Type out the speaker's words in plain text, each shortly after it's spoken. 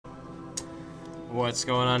What's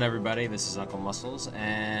going on, everybody? This is unclemusclez,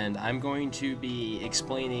 and I'm going to be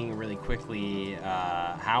explaining really quickly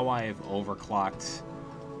how I've overclocked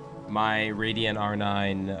my Radeon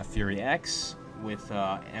R9 Fury X with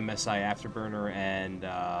MSI Afterburner and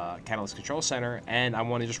Catalyst Control Center, and I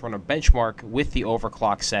want to just run a benchmark with the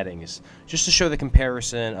overclock settings, just to show the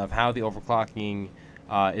comparison of how the overclocking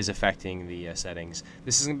is affecting the settings.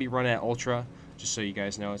 This is going to be run at Ultra. Just so you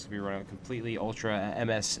guys know, it's going to be running completely Ultra,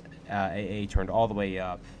 MSAA turned all the way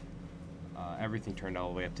up. Everything turned all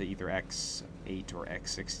the way up to either X8 or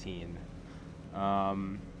X16,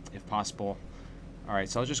 if possible. Alright,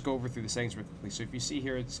 so I'll just go over through the settings real quickly. So if you see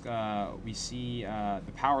here, it's we see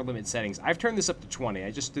the power limit settings. I've turned this up to 20. I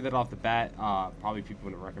just did that off the bat. Probably people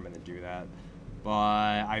wouldn't recommend to do that. But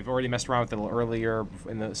I've already messed around with it a little earlier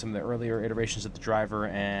in some of the earlier iterations of the driver,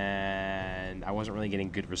 and I wasn't really getting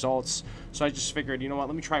good results. So I just figured, you know what,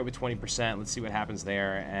 let me try it with 20%. Let's see what happens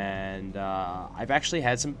there. And I've actually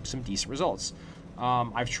had some decent results.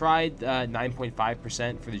 I've tried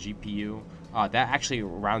 9.5% for the GPU. That actually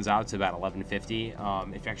rounds out to about 1150.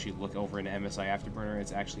 If you actually look over in MSI Afterburner,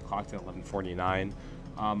 it's actually clocked at 1149.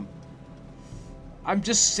 I'm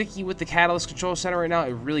just sticky with the Catalyst Control Center right now.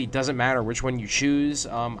 It really doesn't matter which one you choose.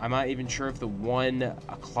 I'm not even sure if the 1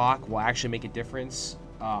 o'clock will actually make a difference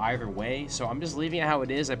either way. So I'm just leaving it how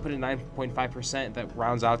it is. I put in 9.5%. That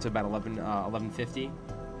rounds out to about 1150.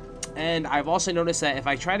 And I've also noticed that if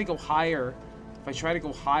I try to go higher,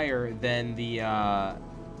 than the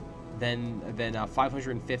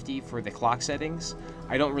 550 for the clock settings,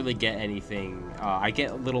 I don't really get anything. I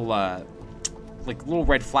get little little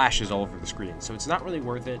red flashes all over the screen, so it's not really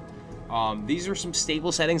worth it. These are some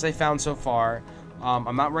stable settings I found so far.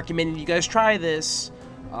 I'm not recommending you guys try this,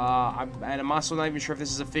 and I'm also not even sure if this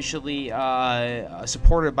is officially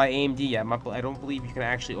supported by AMD yet. I don't believe you can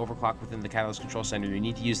actually overclock within the Catalyst Control Center. You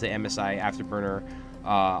need to use the MSI Afterburner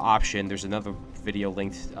option. There's another video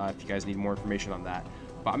linked if you guys need more information on that.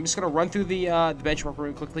 But I'm just going to run through the benchmark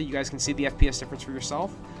really quickly. You guys can see the FPS difference for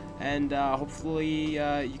yourself. And hopefully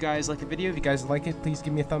you guys like the video. If you guys like it, please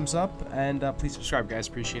give me a thumbs up. And please subscribe, guys.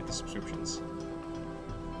 Appreciate the subscriptions.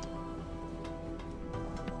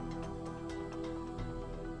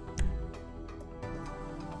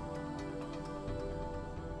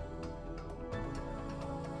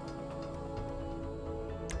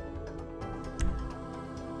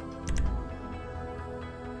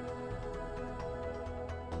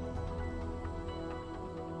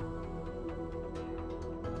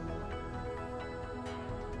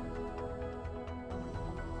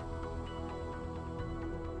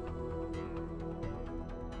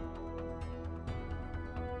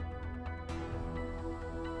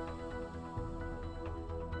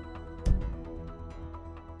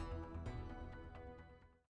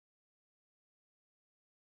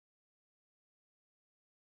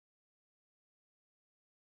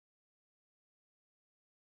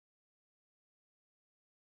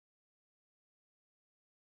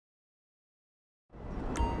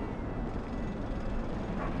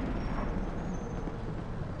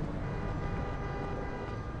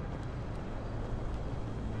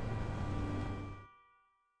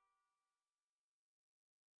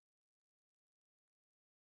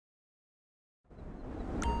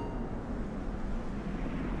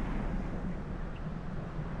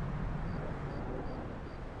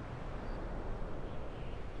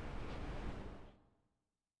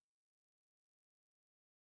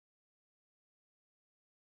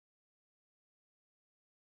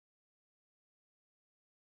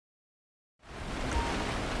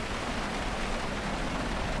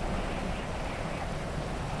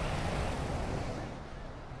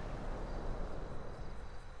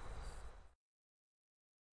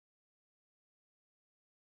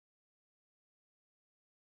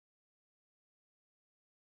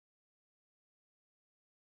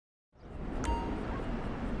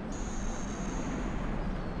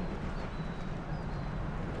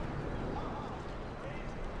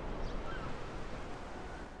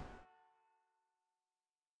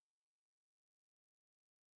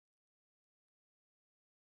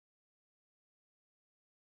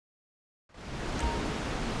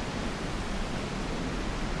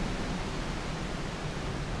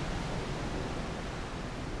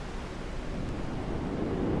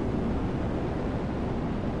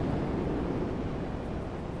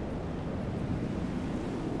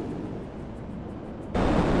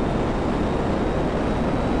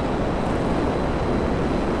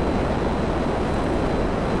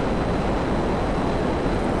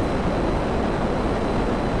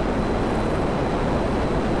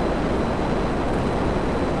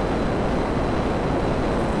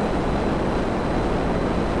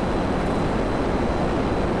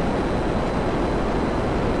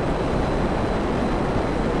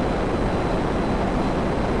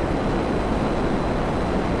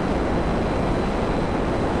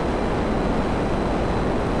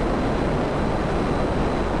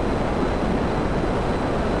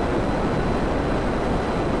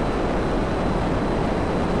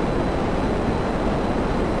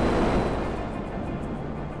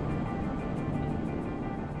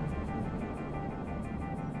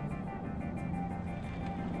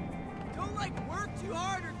 too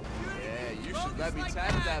hard or Yeah, you should let me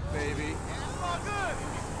tag that, baby. It's all good.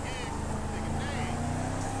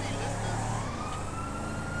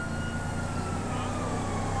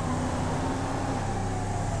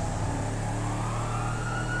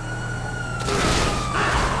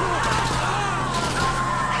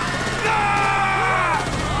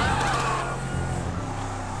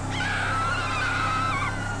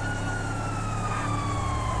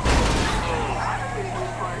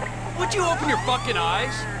 Would you open your fucking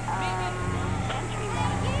eyes?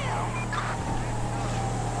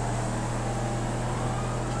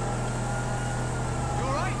 You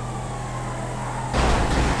all right?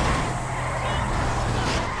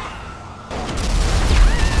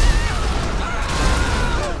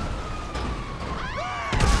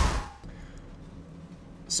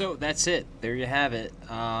 So that's it. There you have it.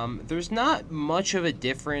 There's not much of a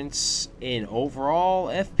difference in overall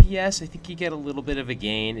FPS. I think you get a little bit of a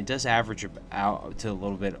gain. It does average out to a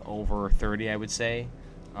little bit over 30, I would say.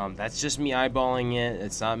 That's just me eyeballing it.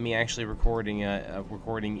 It's not me actually recording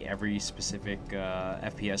every specific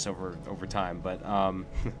FPS over time. But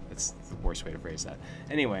that's the worst way to phrase that.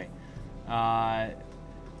 Anyway.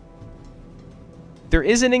 There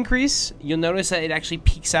is an increase. You'll notice that it actually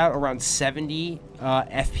peaks out around 70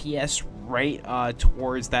 FPS right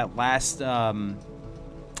towards that last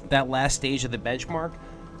stage of the benchmark.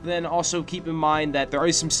 Then also keep in mind that there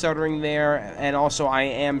is some stuttering there, and also I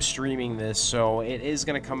am streaming this, so it is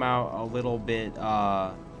going to come out a little bit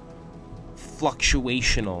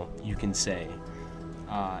fluctuational, you can say.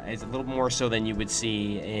 It's a little more so than you would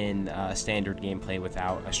see in standard gameplay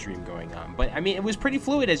without a stream going on. But, I mean, it was pretty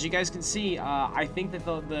fluid, as you guys can see. I think that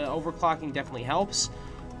the overclocking definitely helps.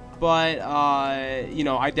 But, you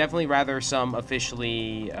know, I'd definitely rather some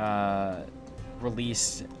officially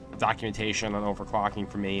released documentation on overclocking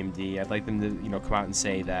from AMD. I'd like them to, you know, come out and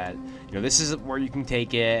say that, you know, this is where you can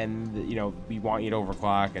take it, and, you know, we want you to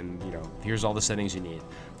overclock, and, you know, here's all the settings you need.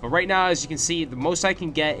 But right now, as you can see, the most I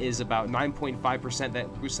can get is about 9.5%.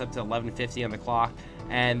 That boosts up to 1150 on the clock,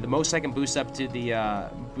 and the most I can boost up to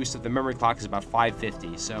the memory clock is about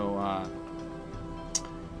 550. So,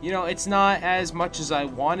 you know, it's not as much as I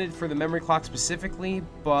wanted for the memory clock specifically,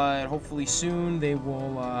 but hopefully soon they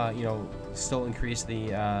will, you know, still increase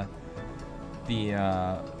the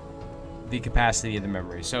capacity of the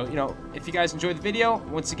memory. So, you know, if you guys enjoyed the video,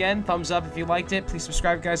 once again, thumbs up if you liked it. Please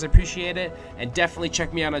subscribe, guys. I appreciate it. And definitely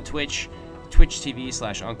check me out on Twitch,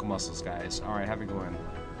 twitch.tv/unclemusclez, guys. All right, have a good one.